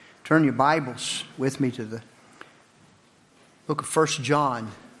Turn your Bibles with me to the book of 1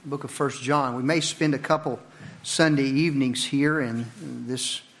 John. Book of 1 John. We may spend a couple Sunday evenings here in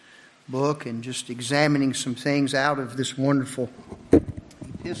this book and just examining some things out of this wonderful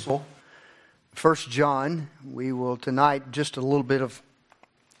epistle. 1 John. We will tonight just a little bit of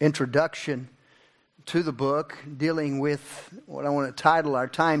introduction to the book, dealing with what I want to title our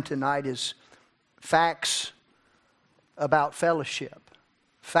time tonight is Facts about Fellowship.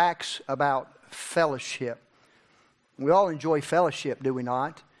 Facts about fellowship. We all enjoy fellowship, do we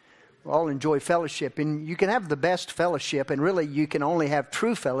not? We all enjoy fellowship. And you can have the best fellowship, and really you can only have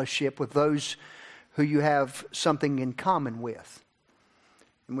true fellowship with those who you have something in common with.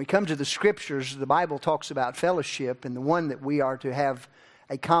 When we come to the Scriptures, the Bible talks about fellowship, and the one that we are to have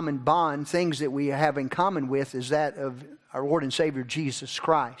a common bond, things that we have in common with, is that of our Lord and Savior Jesus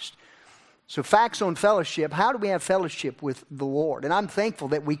Christ. So facts on fellowship. How do we have fellowship with the Lord? And I'm thankful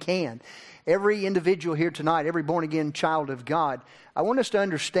that we can. Every individual here tonight, every born-again child of God, I want us to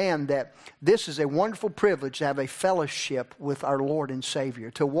understand that this is a wonderful privilege to have a fellowship with our Lord and Savior,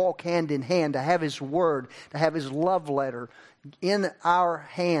 to walk hand in hand, to have His Word, to have His love letter in our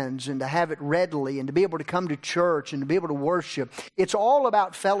hands, and to have it readily, and to be able to come to church, and to be able to worship. It's all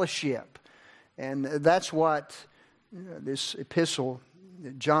about fellowship. And that's what this epistle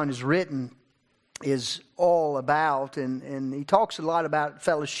that John has written is all about, and he talks a lot about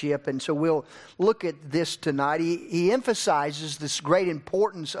fellowship, and so we'll look at this tonight. He emphasizes this great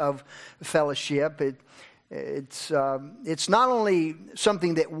importance of fellowship. It's not only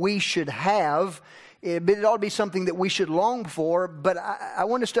something that we should have, but it ought to be something that we should long for, but I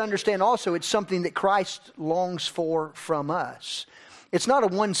want us to understand also it's something that Christ longs for from us. It's not a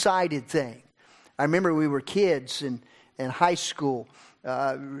one-sided thing. I remember we were kids in high school,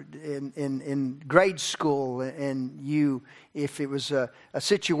 in grade school, and if it was a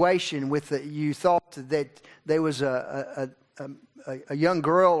situation with you thought that there was a young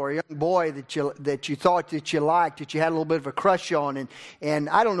girl or a young boy that you thought that you liked, that you had a little bit of a crush on, and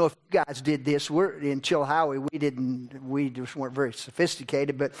I don't know if you guys did this. We're in Chilhowie. We just weren't very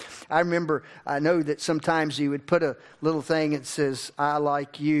sophisticated, but I know that sometimes you would put a little thing that says, "I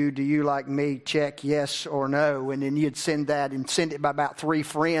like you, do you like me, check yes or no," and then you'd send that and send it by about 3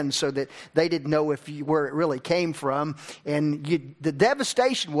 friends so that they didn't know where it really came from, and the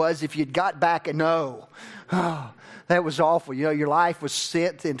devastation was if you'd got back a no. Oh, that was awful. You know, your life was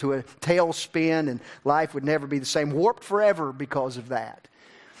sent into a tailspin, and life would never be the same, warped forever because of that.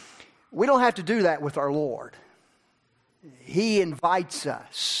 We don't have to do that with our Lord. He invites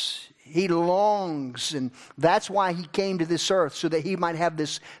us. He longs, and that's why He came to this earth, so that He might have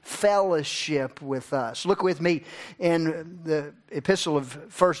this fellowship with us. Look with me in the epistle of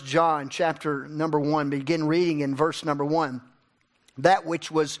 1 John, chapter number 1. Begin reading in verse number 1. That which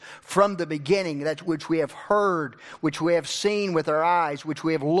was from the beginning, that which we have heard, which we have seen with our eyes, which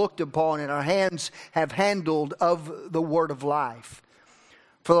we have looked upon, and our hands have handled of the word of life.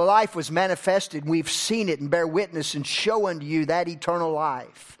 For the life was manifested, we've seen it, and bear witness, and show unto you that eternal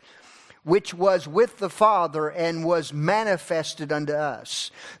life, which was with the Father and was manifested unto us.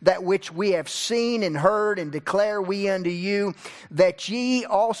 That which we have seen and heard and declare we unto you, that ye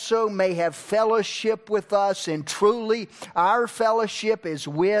also may have fellowship with us. And truly our fellowship is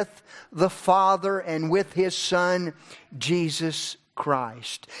with the Father and with His Son, Jesus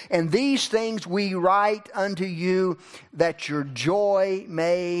Christ. And these things we write unto you, that your joy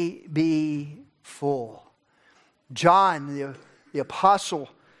may be full. John, the apostle,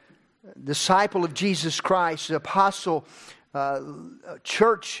 disciple of Jesus Christ, apostle,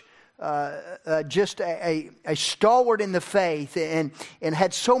 church, just a stalwart in the faith, and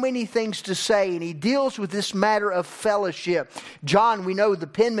had so many things to say, and he deals with this matter of fellowship. John, we know, the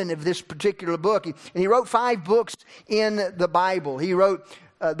penman of this particular book, and he wrote 5 books in the Bible. He wrote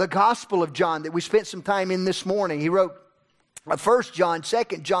the Gospel of John that we spent some time in this morning. He wrote 1 John, 2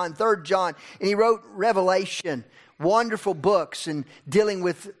 John, 3 John, and he wrote Revelation. Wonderful books and dealing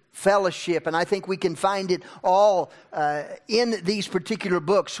with fellowship, and I think we can find it all in these particular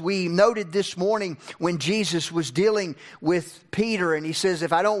books. We noted this morning when Jesus was dealing with Peter, and He says,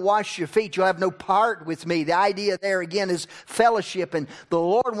 if I don't wash your feet, you'll have no part with me. The idea there again is fellowship, and the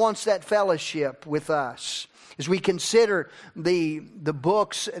Lord wants that fellowship with us. As we consider the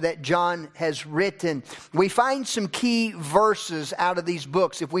books that John has written, we find some key verses out of these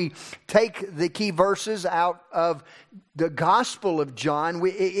books. If we take the key verses out of the Gospel of John,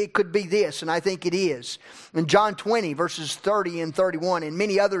 it could be this, and I think it is. In John 20, verses 30 and 31, and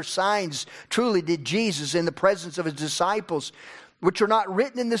many other signs truly did Jesus in the presence of His disciples, which are not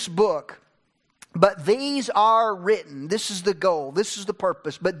written in this book. But these are written, this is the goal, this is the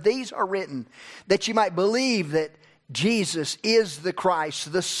purpose, but these are written that you might believe that Jesus is the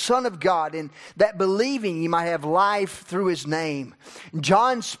Christ, the Son of God, and that believing you might have life through His name.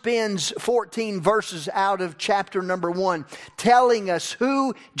 John spends 14 verses out of chapter number 1 telling us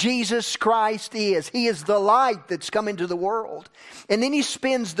who Jesus Christ is. He is the light that's come into the world. And then he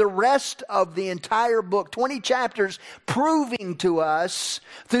spends the rest of the entire book, 20 chapters, proving to us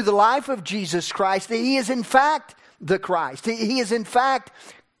through the life of Jesus Christ that He is in fact the Christ. He is in fact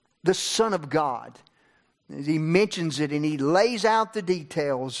the Son of God. He mentions it and he lays out the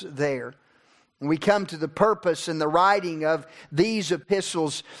details there. And we come to the purpose and the writing of these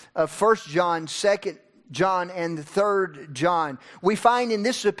epistles of 1 John, 2 John, and 3 John. We find in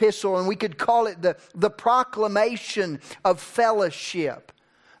this epistle, and we could call it the proclamation of fellowship.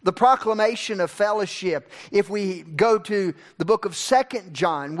 The proclamation of fellowship. If we go to the book of 2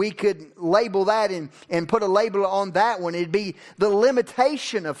 John, we could label that and put a label on that one. It'd be the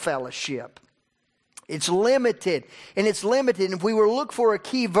limitation of fellowship. It's limited, and it's limited. And if we were to look for a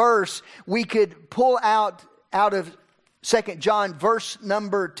key verse, we could pull out of 2 John, verse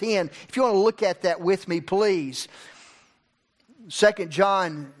number 10. If you want to look at that with me, please. 2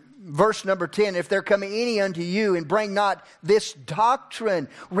 John, verse number 10. If there come any unto you and bring not this doctrine,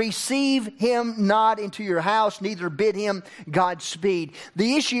 receive him not into your house, neither bid him Godspeed.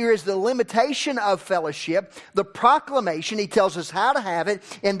 The issue here is the limitation of fellowship, the proclamation. He tells us how to have it.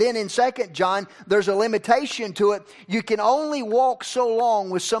 And then in 2 John, there's a limitation to it. You can only walk so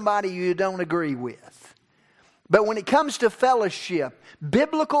long with somebody you don't agree with. But when it comes to fellowship,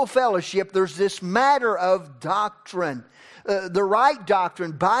 biblical fellowship, there's this matter of doctrine. The right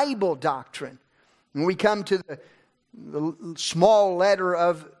doctrine, Bible doctrine. When we come to the small letter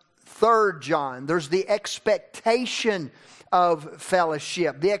of 3 John, there's the expectation of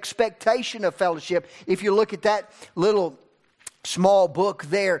fellowship. The expectation of fellowship. If you look at that little small book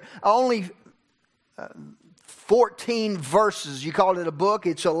there, only 14 verses. You call it a book,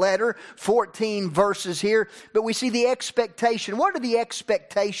 it's a letter. 14 verses here. But we see the expectation. What are the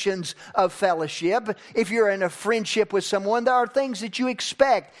expectations of fellowship? If you're in a friendship with someone, there are things that you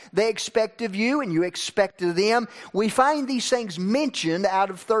expect. They expect of you and you expect of them. We find these things mentioned out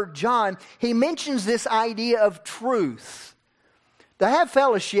of 3 John. He mentions this idea of truth. To have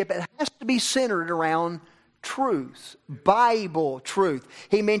fellowship, it has to be centered around truth. Bible truth.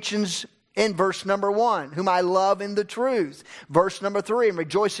 He mentions in verse number 1, whom I love in the truth. Verse number 3, and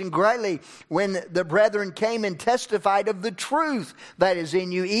rejoicing greatly when the brethren came and testified of the truth that is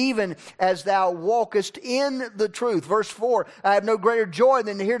in you, even as thou walkest in the truth. Verse 4, I have no greater joy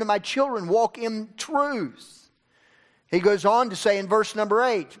than to hear to my children walk in truth. He goes on to say in verse number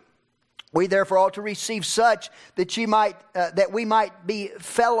 8, we therefore ought to receive such that we might be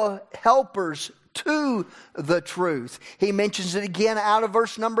fellow helpers to the truth. He mentions it again out of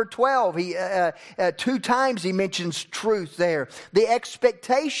verse number 12. 2 times he mentions truth there. The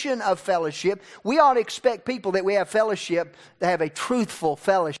expectation of fellowship. We ought to expect people that we have fellowship to have a truthful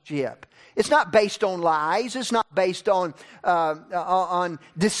fellowship. It's not based on lies. It's not based on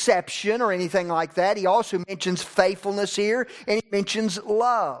deception or anything like that. He also mentions faithfulness here, and he mentions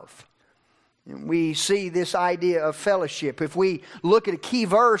love. And we see this idea of fellowship. If we look at a key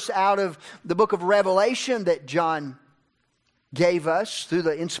verse out of the book of Revelation that John gave us through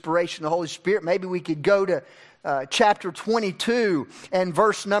the inspiration of the Holy Spirit, maybe we could go to chapter 22 and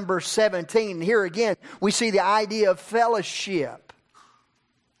verse number 17. Here again, we see the idea of fellowship.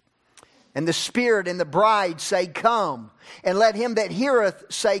 And the Spirit and the bride say, come. And let him that heareth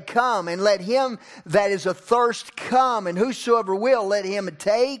say, come. And let him that is athirst come. And whosoever will, let him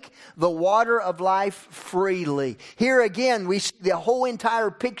take the water of life freely. Here again, we see the whole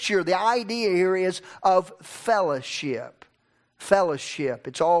entire picture. The idea here is of fellowship. Fellowship.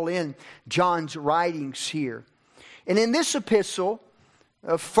 It's all in John's writings here. And in this epistle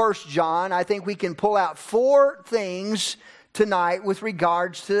of 1 John, I think we can pull out 4 things tonight with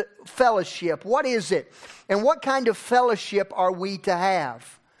regards to fellowship. What is it? And what kind of fellowship are we to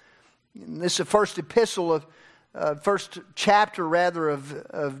have? And this is the first epistle of, first chapter rather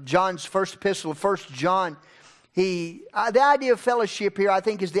of John's first epistle of 1 John. The idea of fellowship here, I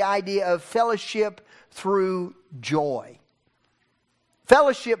think, is the idea of fellowship through joy.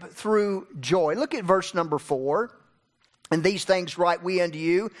 Fellowship through joy. Look at verse number 4. And these things write we unto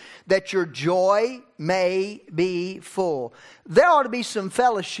you, that your joy may be full. There ought to be some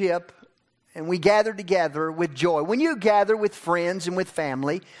fellowship and we gather together with joy. When you gather with friends and with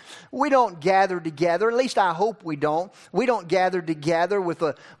family, we don't gather together, at least I hope we don't. We don't gather together with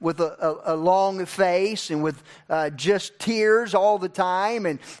a long face and with just tears all the time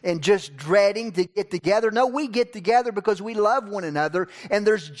and just dreading to get together. No, we get together because we love one another and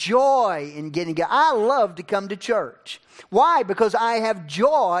there's joy in getting together. I love to come to church. Why? Because I have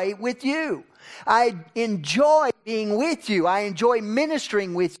joy with you. I enjoy being with you. I enjoy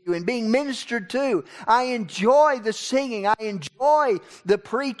ministering with you and being ministered to. I enjoy the singing. I enjoy the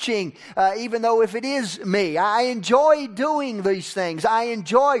preaching, even though if it is me. I enjoy doing these things. I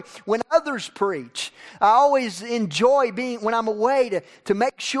enjoy when others preach. I always enjoy being, when I'm away, to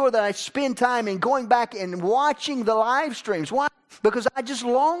make sure that I spend time in going back and watching the live streams. Why? Because I just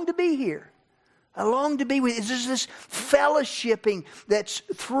long to be here. I long to be with you. There's this fellowshipping that's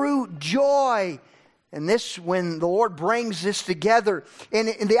through joy. And this, when the Lord brings this together, and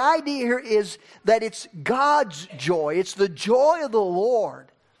the idea here is that it's God's joy. It's the joy of the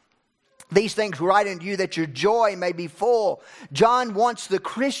Lord. These things write unto you that your joy may be full. John wants the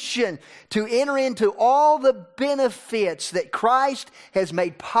Christian to enter into all the benefits that Christ has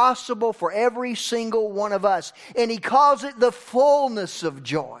made possible for every single one of us. And he calls it the fullness of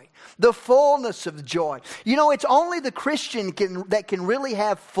joy. The fullness of joy. You know, it's only the Christian that can really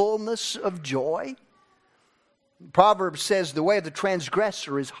have fullness of joy. Proverbs says the way of the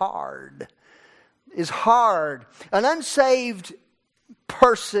transgressor is hard. Is hard. An unsaved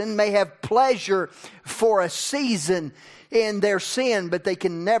person may have pleasure for a season in their sin, but they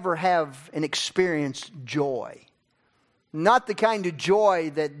can never have and experience joy. Not the kind of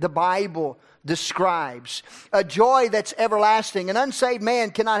joy that the Bible describes. A joy that's everlasting. An unsaved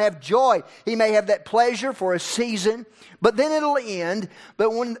man cannot have joy. He may have that pleasure for a season, but then it'll end.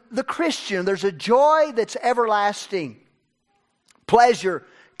 But when the Christian, there's a joy that's everlasting. Pleasure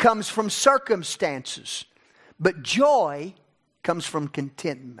comes from circumstances, but joy comes from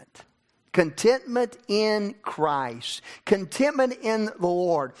contentment. Contentment in Christ. Contentment in the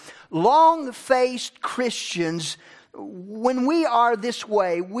Lord. Long-faced Christians, when we are this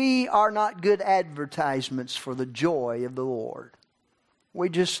way, we are not good advertisements for the joy of the Lord. We're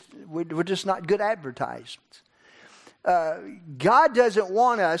just not good advertisements. God doesn't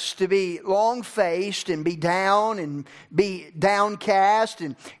want us to be long-faced and be down and be downcast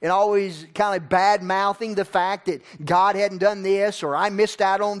and always kind of bad-mouthing the fact that God hadn't done this, or I missed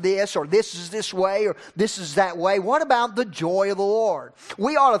out on this, or this is this way, or this is that way. What about the joy of the Lord?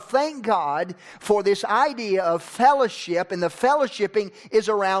 We ought to thank God for this idea of fellowship, and the fellowshipping is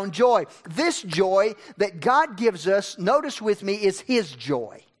around joy. This joy that God gives us, notice with me, is His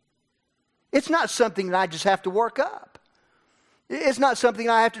joy. It's not something that I just have to work up. It's not something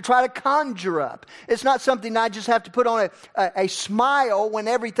I have to try to conjure up. It's not something I just have to put on a smile when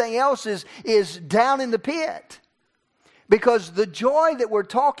everything else is down in the pit. Because the joy that we're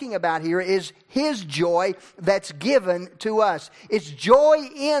talking about here is His joy that's given to us. It's joy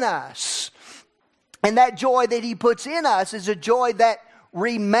in us. And that joy that He puts in us is a joy that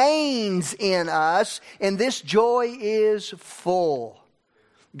remains in us. And this joy is full.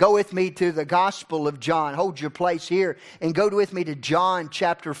 Go with me to the Gospel of John. Hold your place here and go with me to John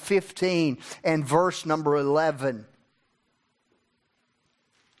chapter 15 and verse number 11.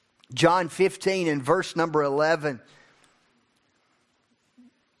 John 15 and verse number 11.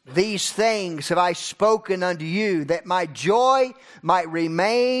 These things have I spoken unto you, that my joy might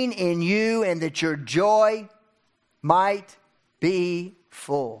remain in you, and that your joy might be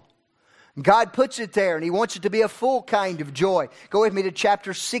full. God puts it there, and He wants it to be a full kind of joy. Go with me to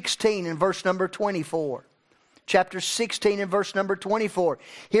chapter 16 and verse number 24. Chapter 16 and verse number 24.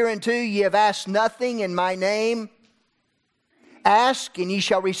 Hereunto ye have asked nothing in my name. Ask, and ye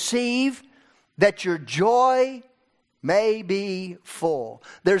shall receive, that your joy may be full.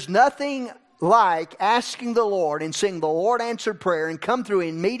 There's nothing like asking the Lord and seeing the Lord answer prayer and come through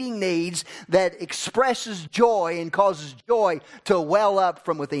in meeting needs that expresses joy and causes joy to well up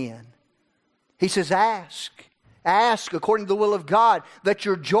from within. He says, ask. Ask according to the will of God, that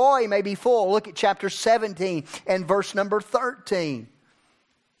your joy may be full. Look at chapter 17 and verse number 13.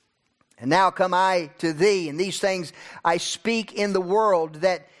 And now come I to thee, and these things I speak in the world,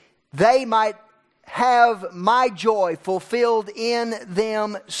 that they might have my joy fulfilled in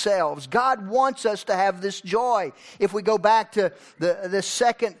themselves. God wants us to have this joy. If we go back to the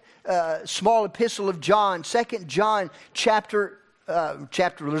second small epistle of John, 2 John chapter,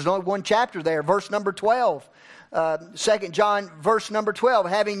 there's only one chapter there, verse number 12. 2 John verse number 12,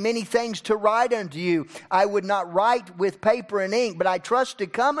 having many things to write unto you, I would not write with paper and ink, but I trust to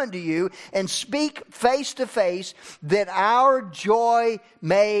come unto you and speak face to face, that our joy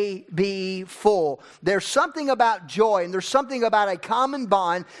may be full. There's something about joy, and there's something about a common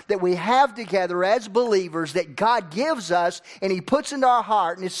bond that we have together as believers that God gives us and He puts into our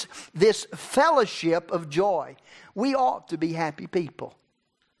heart, and it's this fellowship of joy. We ought to be happy people.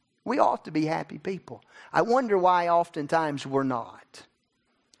 We ought to be happy people. I wonder why oftentimes we're not.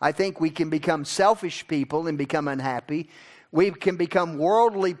 I think we can become selfish people and become unhappy. We can become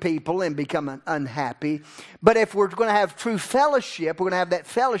worldly people and become unhappy. But if we're going to have true fellowship, we're going to have that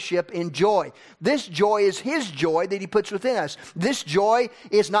fellowship in joy. This joy is His joy that He puts within us. This joy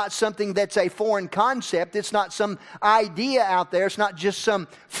is not something that's a foreign concept. It's not some idea out there. It's not just some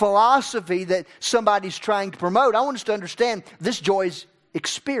philosophy that somebody's trying to promote. I want us to understand this joy is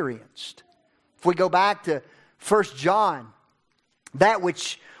experienced. If we go back to 1 John, that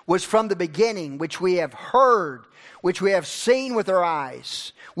which was from the beginning, which we have heard, which we have seen with our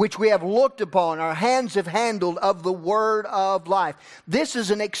eyes, which we have looked upon, our hands have handled of the word of life. This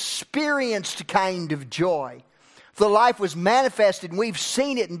is an experienced kind of joy. The life was manifested, and we've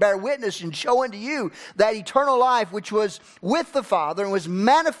seen it and bear witness and show unto you that eternal life which was with the Father and was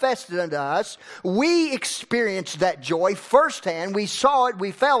manifested unto us. We experienced that joy firsthand. We saw it,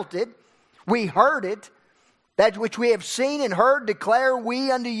 we felt it, we heard it. That which we have seen and heard declare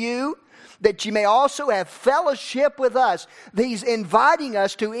we unto you, that you may also have fellowship with us. He's inviting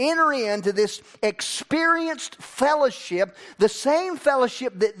us to enter into this experienced fellowship, the same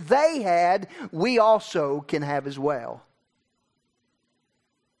fellowship that they had, we also can have as well.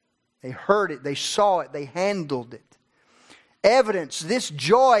 They heard it, they saw it, they handled it. Evidence, this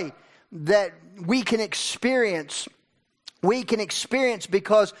joy that we can experience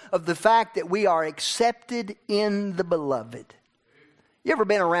because of the fact that we are accepted in the Beloved. You ever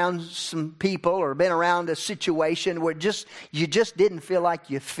been around some people or been around a situation where you just didn't feel like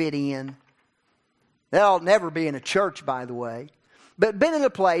you fit in? That ought never be in a church, by the way. But been in a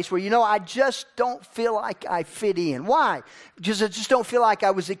place where, I just don't feel like I fit in. Why? I just don't feel like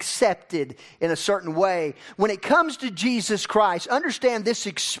I was accepted in a certain way. When it comes to Jesus Christ, understand this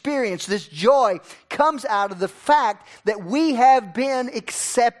experience, this joy comes out of the fact that we have been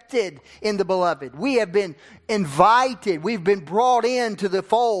accepted in the Beloved. We have been invited. We've been brought into the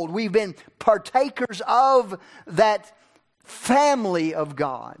fold. We've been partakers of that family of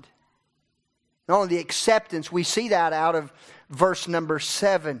God. Not only the acceptance, we see that out of verse number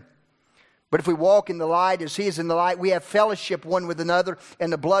 7. But if we walk in the light as He is in the light, we have fellowship one with another,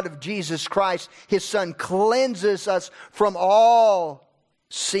 and the blood of Jesus Christ, His Son, cleanses us from all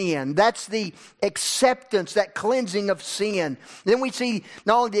sin. That's the acceptance, that cleansing of sin. Then we see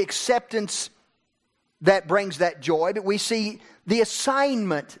not only the acceptance that brings that joy, but we see the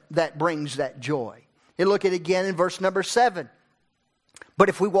assignment that brings that joy. And look at it again in verse number 7. But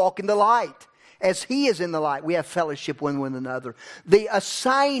if we walk in the light, as He is in the light, we have fellowship one with another. The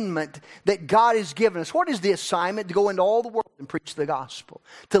assignment that God has given us. What is the assignment? To go into all the world and preach the gospel.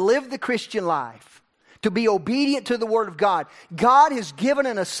 To live the Christian life. To be obedient to the Word of God. God has given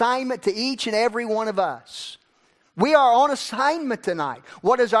an assignment to each and every one of us. We are on assignment tonight.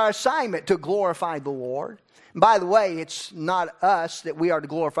 What is our assignment? To glorify the Lord. And by the way, it's not us that we are to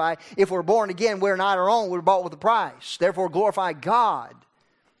glorify. If we're born again, we're not our own. We're bought with a price. Therefore, glorify God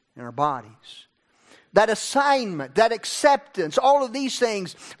in our bodies. That assignment, that acceptance, all of these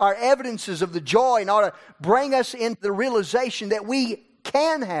things are evidences of the joy and ought to bring us into the realization that we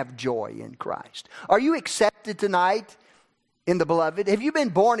can have joy in Christ. Are you accepted tonight in the Beloved? Have you been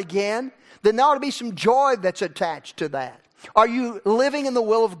born again? Then there ought to be some joy that's attached to that. Are you living in the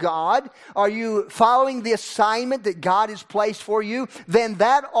will of God? Are you following the assignment that God has placed for you? Then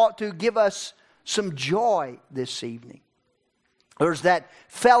that ought to give us some joy this evening. There's that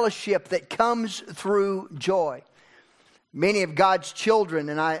fellowship that comes through joy. Many of God's children,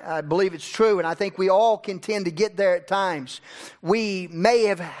 and I believe it's true, and I think we all can tend to get there at times. We may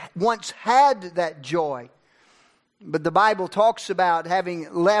have once had that joy, but the Bible talks about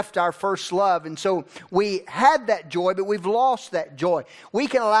having left our first love. And so we had that joy, but we've lost that joy. We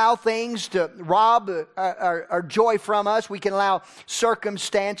can allow things to rob our joy from us. We can allow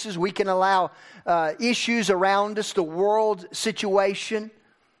circumstances. We can allow issues around us, the world situation,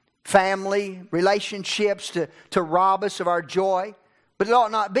 family, relationships to rob us of our joy. But it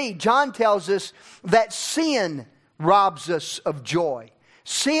ought not be. John tells us that sin robs us of joy.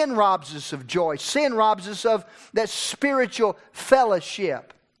 Sin robs us of joy. Sin robs us of that spiritual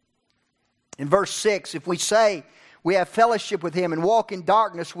fellowship. In verse 6, if we say we have fellowship with Him, and walk in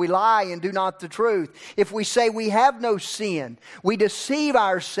darkness, we lie and do not the truth. If we say we have no sin, we deceive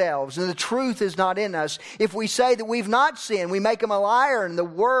ourselves, and the truth is not in us. If we say that we've not sinned, we make Him a liar, and the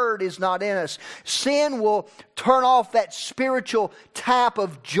Word is not in us. Sin will turn off that spiritual tap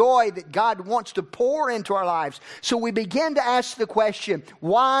of joy that God wants to pour into our lives. So we begin to ask the question,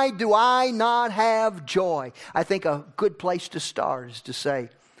 why do I not have joy? I think a good place to start is to say,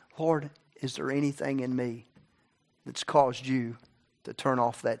 Lord, is there anything in me that's caused you to turn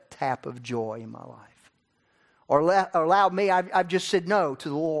off that tap of joy in my life? Or allowed me, I've just said no to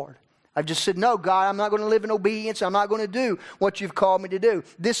the Lord. I've just said, no, God, I'm not going to live in obedience. I'm not going to do what you've called me to do.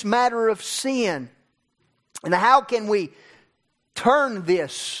 This matter of sin. And how can we turn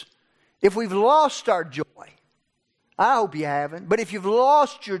this if we've lost our joy? I hope you haven't. But if you've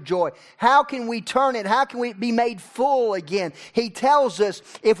lost your joy, how can we turn it? How can we be made full again? He tells us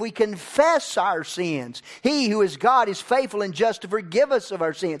if we confess our sins, He who is God is faithful and just to forgive us of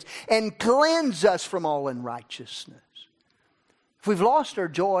our sins and cleanse us from all unrighteousness. If we've lost our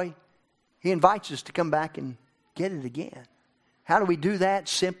joy, He invites us to come back and get it again. How do we do that?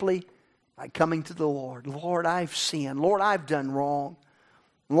 Simply by coming to the Lord. Lord, I've sinned. Lord, I've done wrong.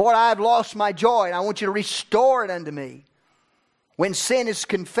 Lord, I've lost my joy, and I want you to restore it unto me. When sin is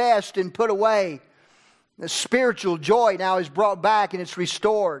confessed and put away, the spiritual joy now is brought back and it's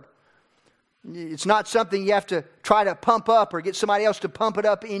restored. It's not something you have to try to pump up or get somebody else to pump it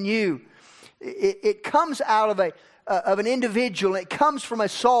up in you. It comes out of an individual. It comes from a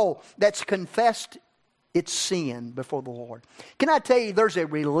soul that's confessed its sin before the Lord. Can I tell you, there's a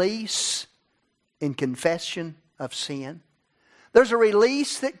release in confession of sin. There's a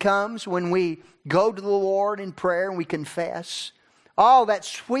release that comes when we go to the Lord in prayer and we confess. Oh, that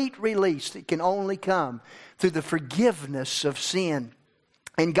sweet release that can only come through the forgiveness of sin.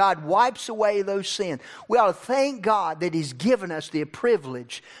 And God wipes away those sins. We ought to thank God that He's given us the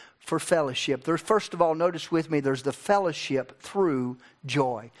privilege for fellowship. There's, first of all, notice with me, there's the fellowship through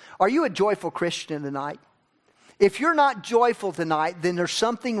joy. Are you a joyful Christian tonight? If you're not joyful tonight, then there's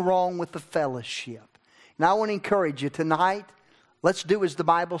something wrong with the fellowship. And I want to encourage you tonight, let's do as the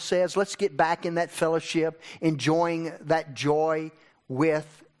Bible says. Let's get back in that fellowship, enjoying that joy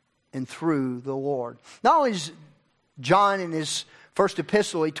with and through the Lord. Not only is John in his first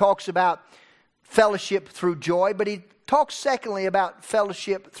epistle, he talks about fellowship through joy, but he talks secondly about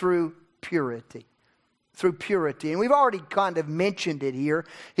fellowship through purity. Through purity. And we've already kind of mentioned it here.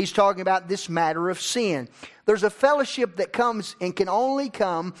 He's talking about this matter of sin. There's a fellowship that comes and can only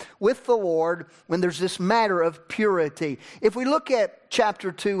come with the Lord when there's this matter of purity. If we look at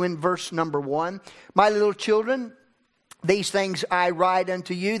chapter 2 and verse number 1, my little children, these things I write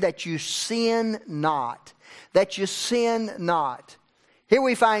unto you that you sin not. That you sin not. Here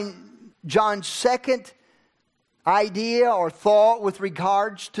we find John's second idea or thought with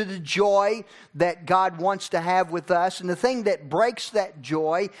regards to the joy that God wants to have with us. And the thing that breaks that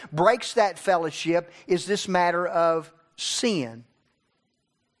joy, breaks that fellowship, is this matter of sin.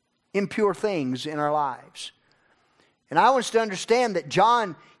 Impure things in our lives. And I want us to understand that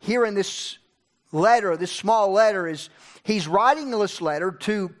John, here in this letter, this small letter, he's writing this letter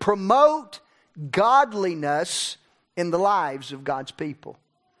to promote godliness in the lives of God's people.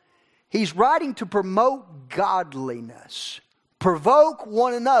 He's writing to promote godliness. Provoke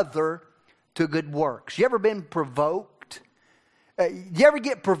one another to good works. You ever been provoked? You ever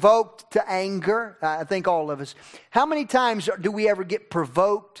get provoked to anger? I think all of us. How many times do we ever get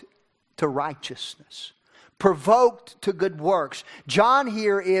provoked to righteousness? Provoked to good works. John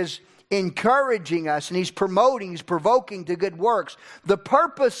here is encouraging us and he's provoking to good works. The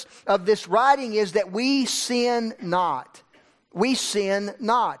purpose of this writing is that we sin not. We sin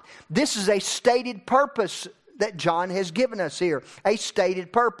not. This is a stated purpose that John has given us here. A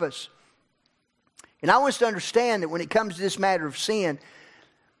stated purpose. And I want us to understand that when it comes to this matter of sin,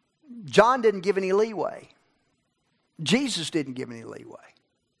 John didn't give any leeway. Jesus didn't give any leeway.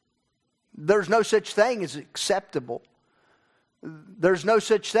 There's no such thing as acceptable. There's no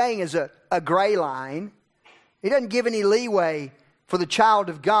such thing as a gray line. He doesn't give any leeway for the child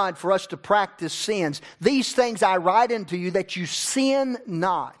of God for us to practice sins. These things I write unto you that you sin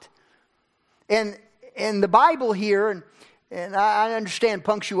not. And the Bible here, and I understand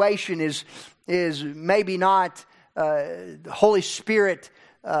punctuation is maybe not Holy Spirit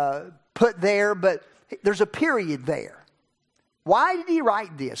put there, but there's a period there. Why did he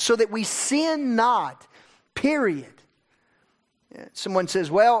write this? So that we sin not, period. Someone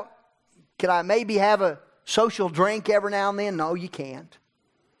says, well, can I maybe have a social drink every now and then? No, you can't.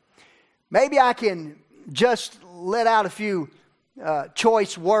 Maybe I can just let out a few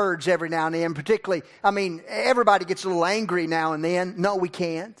choice words every now and then, particularly, everybody gets a little angry now and then. No, we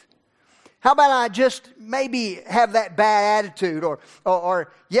can't. How about I just maybe have that bad attitude, or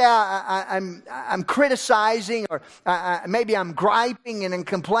I'm criticizing, or maybe I'm griping and I'm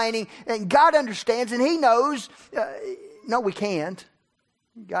complaining, and God understands and He knows. No, we can't.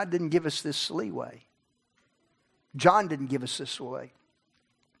 God didn't give us this leeway. John didn't give us this leeway.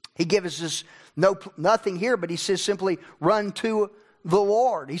 He gives us nothing here, but he says simply, run to the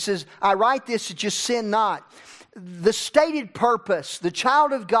Lord. He says, I write this that you sin not. The stated purpose, the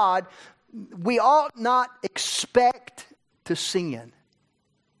child of God, we ought not expect to sin.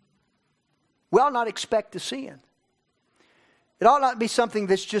 We ought not expect to sin. It ought not be something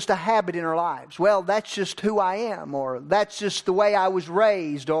that's just a habit in our lives. Well, that's just who I am, or that's just the way I was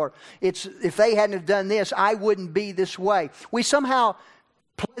raised, or if they hadn't have done this, I wouldn't be this way. We somehow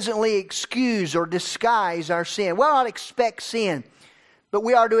pleasantly excuse or disguise our sin. We ought not expect sin, but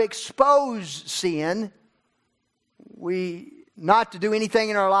we are to expose sin. Not to do anything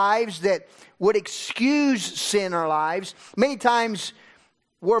in our lives that would excuse sin in our lives. Many times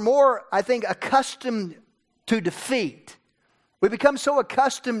we're more, I think, accustomed to defeat. We become so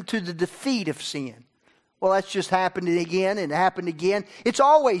accustomed to the defeat of sin. Well, that's just happened again and happened again. It's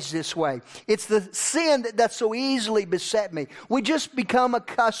always this way. It's the sin that so easily beset me. We just become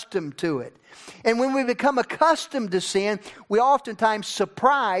accustomed to it. And when we become accustomed to sin, we oftentimes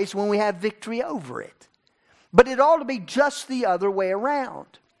surprised when we have victory over it. But it ought to be just the other way around.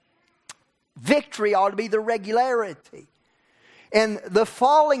 Victory ought to be the regularity. And the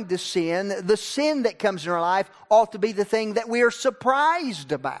falling to sin, the sin that comes in our life, ought to be the thing that we are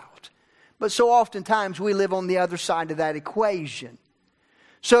surprised about. But so oftentimes we live on the other side of that equation.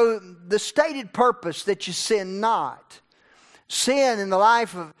 So the stated purpose that you sin not. Sin in the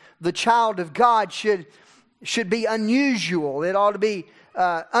life of the child of God should be unusual. It ought to be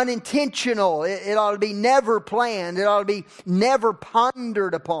unintentional. It ought to be never planned. It ought to be never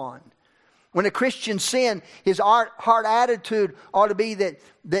pondered upon. When a Christian sin, his heart attitude ought to be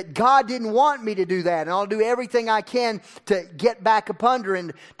that God didn't want me to do that, and I'll do everything I can to get back up under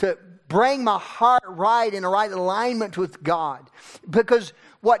and to bring my heart right in a right alignment with God. Because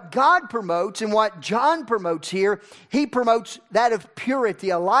what God promotes and what John promotes here, he promotes that of purity,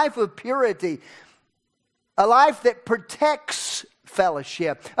 a life of purity, a life that protects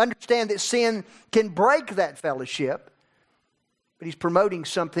fellowship. Understand that sin can break that fellowship, but he's promoting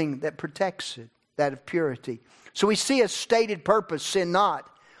something that protects it, that of purity. So we see a stated purpose, sin not.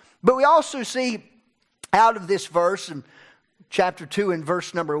 But we also see out of this verse, in chapter 2 and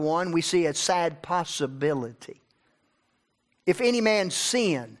verse number 1, we see a sad possibility. If any man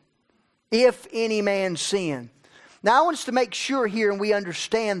sin. Now I want us to make sure here, and we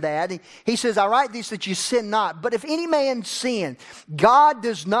understand that. He says, I write this that you sin not. But if any man sin, God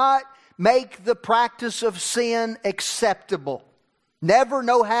does not make the practice of sin acceptable. Never,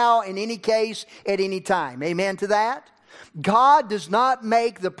 no how, in any case, at any time. Amen to that? God does not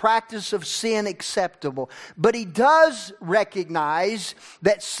make the practice of sin acceptable. But He does recognize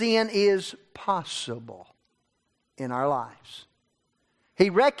that sin is possible in our lives.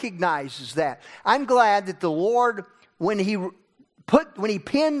 He recognizes that. I'm glad that the Lord, when He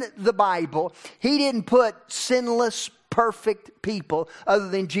penned the Bible, He didn't put sinless, perfect people other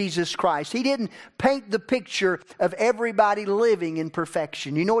than Jesus Christ. He didn't paint the picture of everybody living in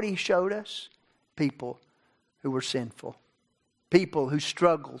perfection. You know what He showed us? People who were sinful. People who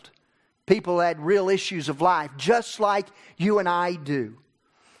struggled. People who had real issues of life, just like you and I do.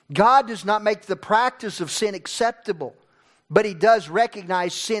 God does not make the practice of sin acceptable, but He does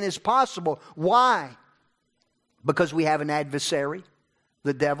recognize sin is possible. Why? Because we have an adversary.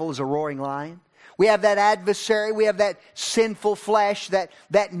 The devil is a roaring lion. We have that adversary, we have that sinful flesh,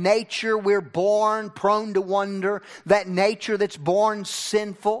 that nature we're born prone to wonder, that nature that's born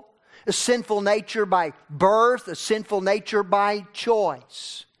sinful, a sinful nature by birth, a sinful nature by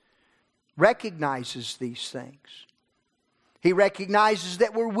choice. Recognizes these things. He recognizes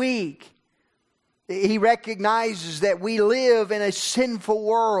that we're weak. He recognizes that we live in a sinful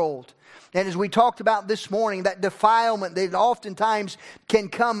world. And as we talked about this morning, that defilement that oftentimes can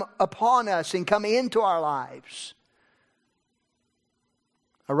come upon us and come into our lives.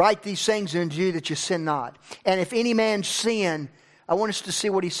 I write these things unto you that you sin not. And if any man sin, I want us to see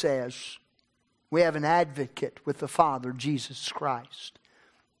what he says. We have an advocate with the Father, Jesus Christ,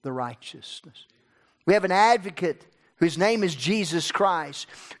 the righteousness. We have an advocate whose name is Jesus Christ.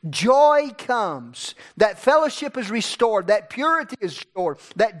 Joy comes. That fellowship is restored. That purity is restored.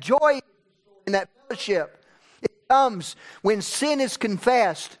 That joy in that fellowship, it comes when sin is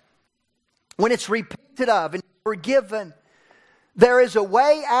confessed, when it's repented of and forgiven. There is a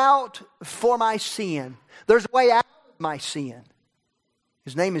way out for my sin. There's a way out of my sin.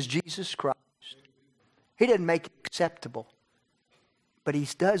 His name is Jesus Christ. He didn't make it acceptable. But He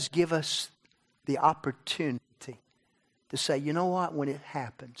does give us the opportunity to say, you know what, when it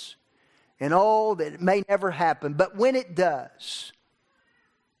happens, and oh, that it may never happen, but when it does,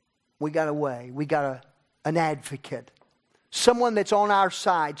 we got a way. We got an advocate. Someone that's on our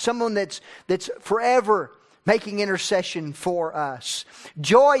side. Someone that's forever making intercession for us.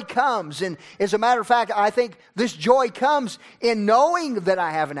 Joy comes, and as a matter of fact, I think this joy comes in knowing that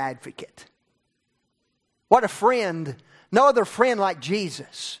I have an advocate. What a friend. No other friend like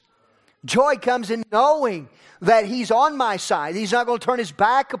Jesus. Joy comes in knowing that He's on my side. He's not going to turn His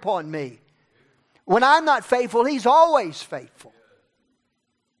back upon me. When I'm not faithful, He's always faithful.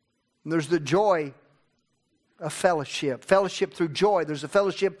 And there's the joy of fellowship. Fellowship through joy. There's a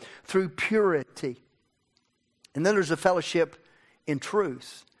fellowship through purity. And then there's a fellowship in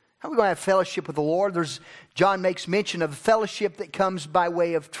truth. How are we going to have fellowship with the Lord? John makes mention of fellowship that comes by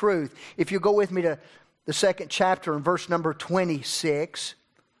way of truth. If you go with me to the 2nd chapter in verse number 26.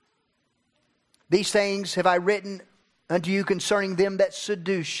 These things have I written unto you concerning them that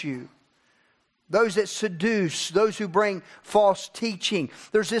seduce you. Those that seduce, those who bring false teaching.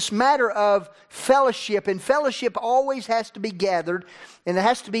 There's this matter of fellowship, and fellowship always has to be gathered, and it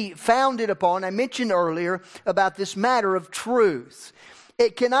has to be founded upon. I mentioned earlier about this matter of truth.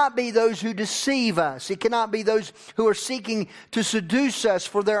 It cannot be those who deceive us. It cannot be those who are seeking to seduce us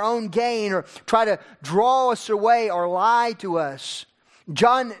for their own gain or try to draw us away or lie to us.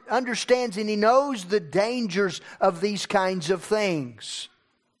 John understands and he knows the dangers of these kinds of things.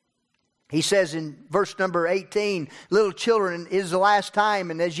 He says in verse number 18, little children, it is the last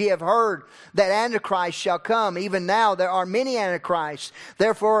time, and as ye have heard that Antichrist shall come, even now there are many Antichrists.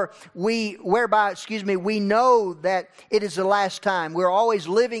 Therefore, we know that it is the last time. We're always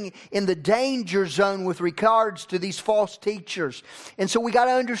living in the danger zone with regards to these false teachers. And so we got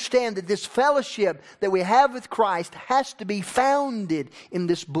to understand that this fellowship that we have with Christ has to be founded in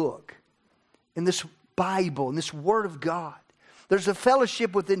this book, in this Bible, in this Word of God. There's a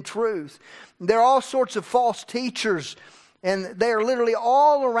fellowship within truth. There are all sorts of false teachers, and they are literally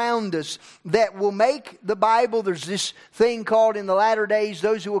all around us that will make the Bible. There's this thing called in the latter days,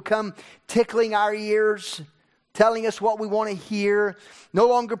 those who will come tickling our ears, telling us what we want to hear, no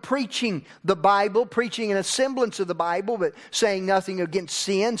longer preaching the Bible, preaching in a semblance of the Bible, but saying nothing against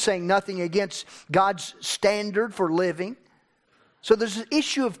sin, saying nothing against God's standard for living. So there's an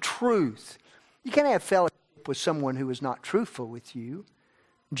issue of truth. You can't have fellowship with someone who is not truthful with you.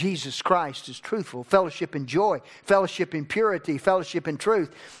 Jesus Christ is truthful. Fellowship in joy, fellowship in purity, fellowship in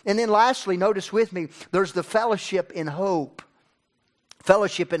truth. And then lastly, notice with me, there's the fellowship in hope.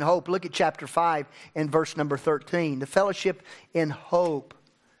 Fellowship in hope. Look at chapter 5 and verse number 13. The fellowship in hope.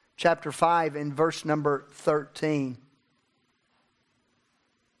 Chapter 5 and verse number 13.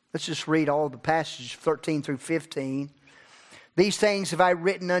 Let's just read all the passages, 13 through 15. These things have I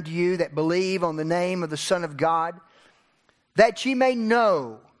written unto you that believe on the name of the Son of God, that ye may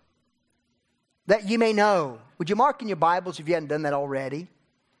know. That ye may know. Would you mark in your Bibles if you hadn't done that already?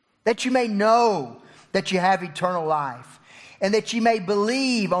 That you may know that you have eternal life. And that ye may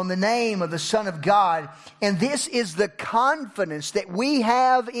believe on the name of the Son of God. And this is the confidence that we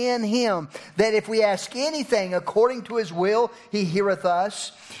have in Him, that if we ask anything according to His will, He heareth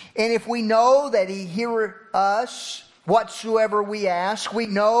us. And if we know that He heareth us, whatsoever we ask, we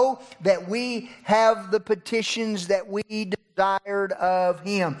know that we have the petitions that we desired of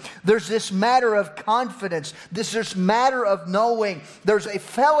Him. There's this matter of confidence. This matter of knowing. There's a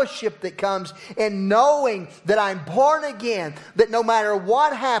fellowship that comes in knowing that I'm born again, that no matter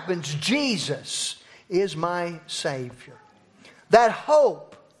what happens, Jesus is my Savior. That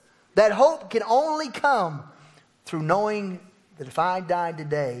hope can only come through knowing that if I die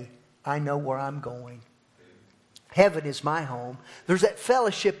today, I know where I'm going. Heaven is my home. There's that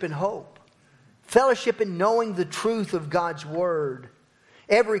fellowship in hope. Fellowship in knowing the truth of God's Word.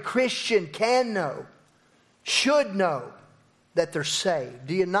 Every Christian can know, should know that they're saved.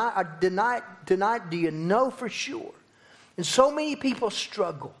 Do you know for sure? And so many people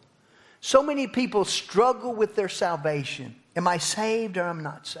struggle. So many people struggle with their salvation. Am I saved or am I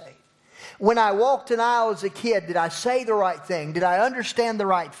not saved? When I walked an aisle as a kid, did I say the right thing? Did I understand the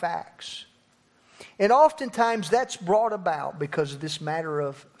right facts? And oftentimes that's brought about because of this matter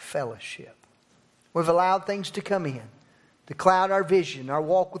of fellowship. We've allowed things to come in, to cloud our vision, our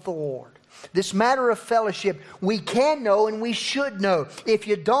walk with the Lord. This matter of fellowship, we can know and we should know. If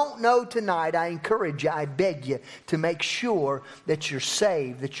you don't know tonight, I encourage you, I beg you to make sure that you're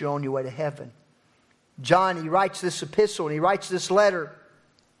saved, that you're on your way to heaven. John, he writes this epistle and he writes this letter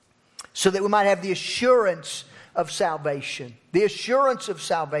so that we might have the assurance of salvation. The assurance of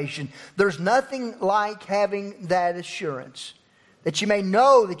salvation. There's nothing like having that assurance, that you may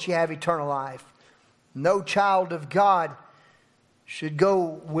know that you have eternal life. No child of God can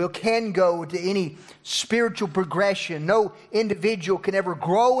go to any spiritual progression. No individual can ever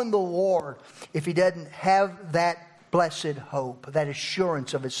grow in the Lord if he doesn't have that blessed hope, that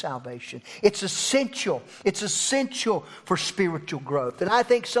assurance of his salvation. It's essential. It's essential for spiritual growth. And I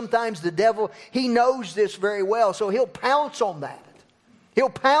think sometimes the devil, he knows this very well, so he'll pounce on that. He'll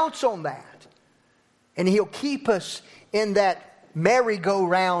pounce on that. And he'll keep us in that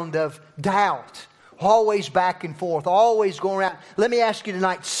merry-go-round of doubt. Always back and forth, always going around. Let me ask you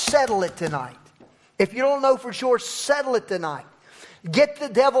tonight, settle it tonight. If you don't know for sure, settle it tonight. Get the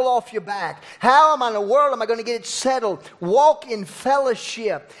devil off your back. How in the world am I going to get it settled? Walk in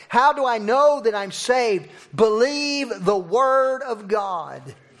fellowship. How do I know that I'm saved? Believe the Word of God.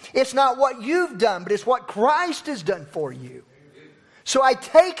 It's not what you've done, but it's what Christ has done for you. So I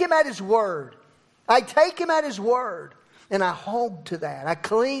take Him at His Word. I take Him at His Word. And I hold to that. I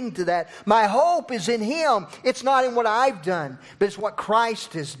cling to that. My hope is in Him. It's not in what I've done, but it's what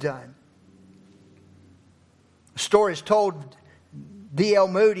Christ has done. A story is told D.L.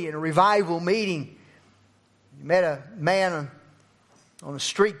 Moody in a revival meeting. He met a man on a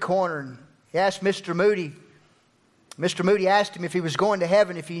street corner and he asked Mr. Moody. Mr. Moody asked him if he was going to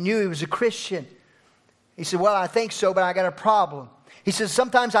heaven, if he knew he was a Christian. He said, well, I think so, but I got a problem. He says,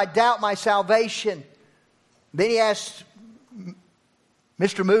 sometimes I doubt my salvation. Then he asked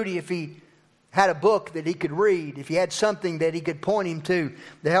Mr. Moody if he had a book that he could read, if he had something that he could point him to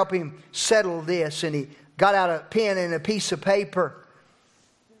help him settle this. And he got out a pen and a piece of paper.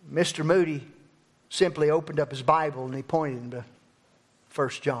 Mr. Moody simply opened up his Bible and he pointed him to 1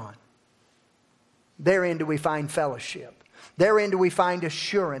 John. Therein do we find fellowship. Therein do we find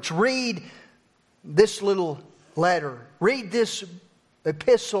assurance. Read this little letter. Read this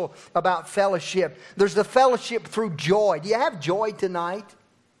epistle about fellowship. There's the fellowship through joy. Do you have joy tonight?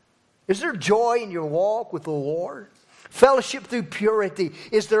 Is there joy in your walk with the Lord? Fellowship through purity.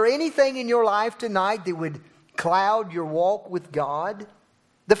 Is there anything in your life tonight that would cloud your walk with God?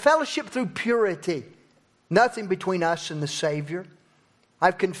 The fellowship through purity. Nothing between us and the Savior.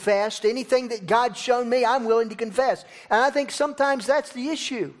 I've confessed. Anything that God's shown me, I'm willing to confess. And I think sometimes that's the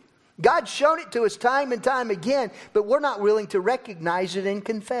issue. God's shown it to us time and time again, but we're not willing to recognize it and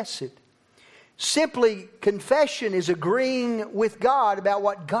confess it. Simply, confession is agreeing with God about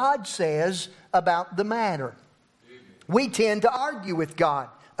what God says about the matter. We tend to argue with God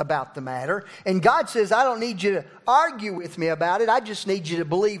about the matter, and God says, I don't need you to argue with me about it. I just need you to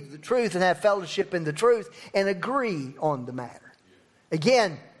believe the truth and have fellowship in the truth and agree on the matter.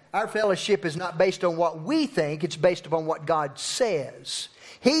 Again, our fellowship is not based on what we think, it's based upon what God says.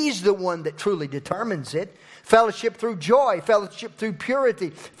 He's the one that truly determines it. Fellowship through joy, fellowship through purity,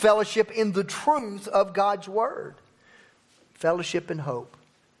 fellowship in the truth of God's Word. Fellowship and hope.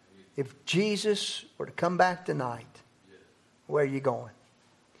 If Jesus were to come back tonight, where are you going?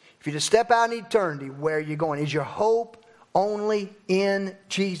 If you to step out in eternity, where are you going? Is your hope only in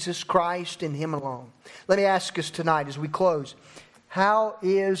Jesus Christ and Him alone? Let me ask us tonight as we close, how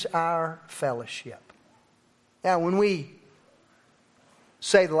is our fellowship? Now, when we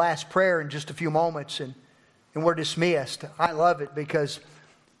say the last prayer in just a few moments and we're dismissed, I love it because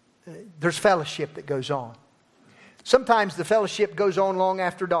there's fellowship that goes on. Sometimes the fellowship goes on long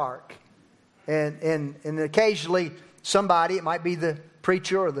after dark. And occasionally somebody, it might be the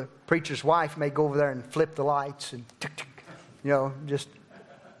preacher or the preacher's wife, may go over there and flip the lights and, just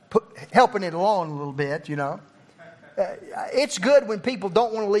helping it along a little bit, It's good when people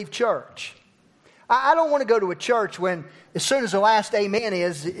don't want to leave church. I don't want to go to a church when, as soon as the last amen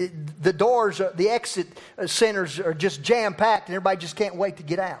is, the doors, the exit centers are just jam-packed and everybody just can't wait to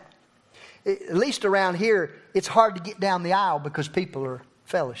get out. At least around here, it's hard to get down the aisle because people are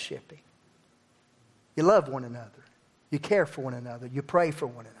fellowshipping. You love one another. You care for one another. You pray for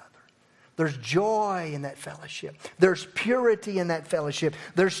one another. There's joy in that fellowship. There's purity in that fellowship.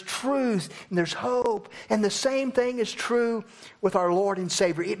 There's truth and there's hope. And the same thing is true with our Lord and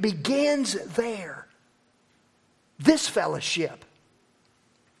Savior. It begins there. This fellowship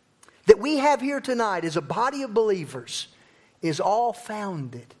that we have here tonight as a body of believers is all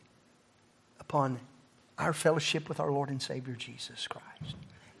founded upon our fellowship with our Lord and Savior Jesus Christ.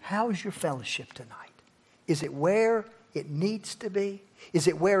 How is your fellowship tonight? Is it where it needs to be? Is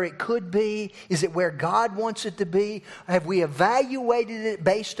it where it could be? Is it where God wants it to be? Have we evaluated it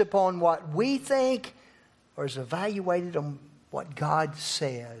based upon what we think? Or is it evaluated on what God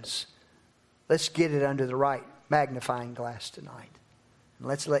says? Let's get it under the right magnifying glass tonight. And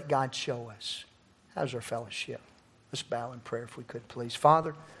let's let God show us. How's our fellowship? Let's bow in prayer if we could, please.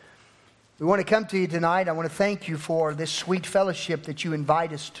 Father, we want to come to you tonight. I want to thank you for this sweet fellowship that you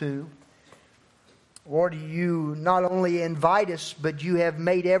invite us to. Lord, you not only invite us, but you have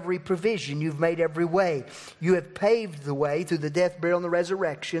made every provision. You've made every way. You have paved the way through the death, burial, and the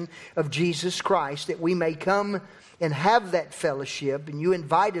resurrection of Jesus Christ that we may come and have that fellowship. And you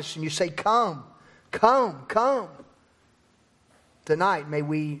invite us and you say, come, come, come. Tonight, may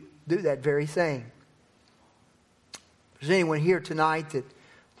we do that very thing. If there's anyone here tonight that,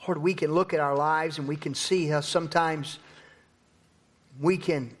 Lord, we can look at our lives and we can see how sometimes we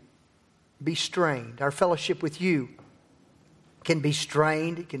can be strained. Our fellowship with you can be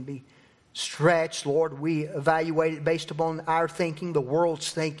strained. It can be stretched. Lord, we evaluate it based upon our thinking, the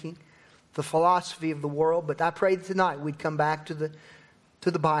world's thinking, the philosophy of the world. But I pray that tonight we'd come back to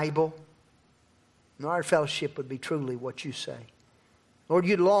the Bible, and our fellowship would be truly what you say. Lord,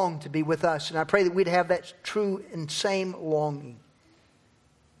 you'd long to be with us, and I pray that we'd have that true and same longing.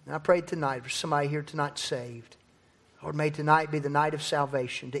 And I pray tonight for somebody here tonight saved. Lord, may tonight be the night of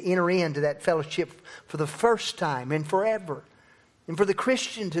salvation, to enter into that fellowship for the first time and forever. And for the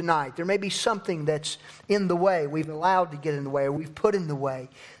Christian tonight, there may be something that's in the way, we've allowed to get in the way, or we've put in the way,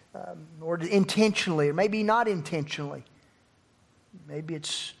 or intentionally, or maybe not intentionally. Maybe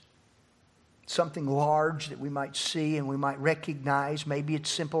it's something large that we might see and we might recognize. Maybe it's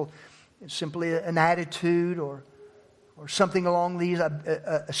simply an attitude or something along these,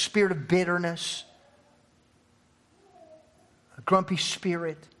 a spirit of bitterness, a grumpy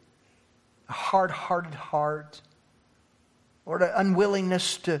spirit, a hard-hearted heart, or an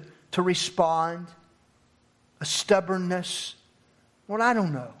unwillingness to respond, a stubbornness. Well, I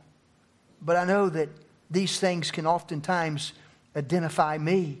don't know. But I know that these things can oftentimes identify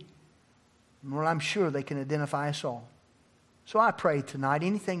me. Well, I'm sure they can identify us all. So I pray tonight,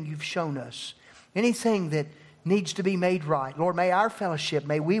 anything you've shown us, anything that needs to be made right, Lord, may our fellowship,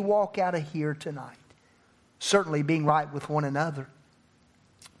 may we walk out of here tonight, certainly being right with one another.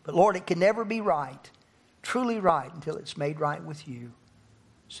 But Lord, it can never be right, truly right, until it's made right with you.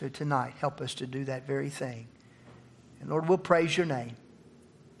 So tonight, help us to do that very thing. And Lord, we'll praise your name.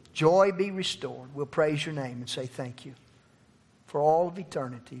 Joy be restored. We'll praise your name and say thank you for all of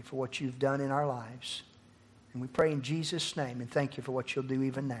eternity, for what you've done in our lives. And we pray in Jesus' name and thank you for what you'll do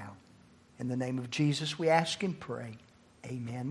even now. In the name of Jesus we ask and pray. Amen.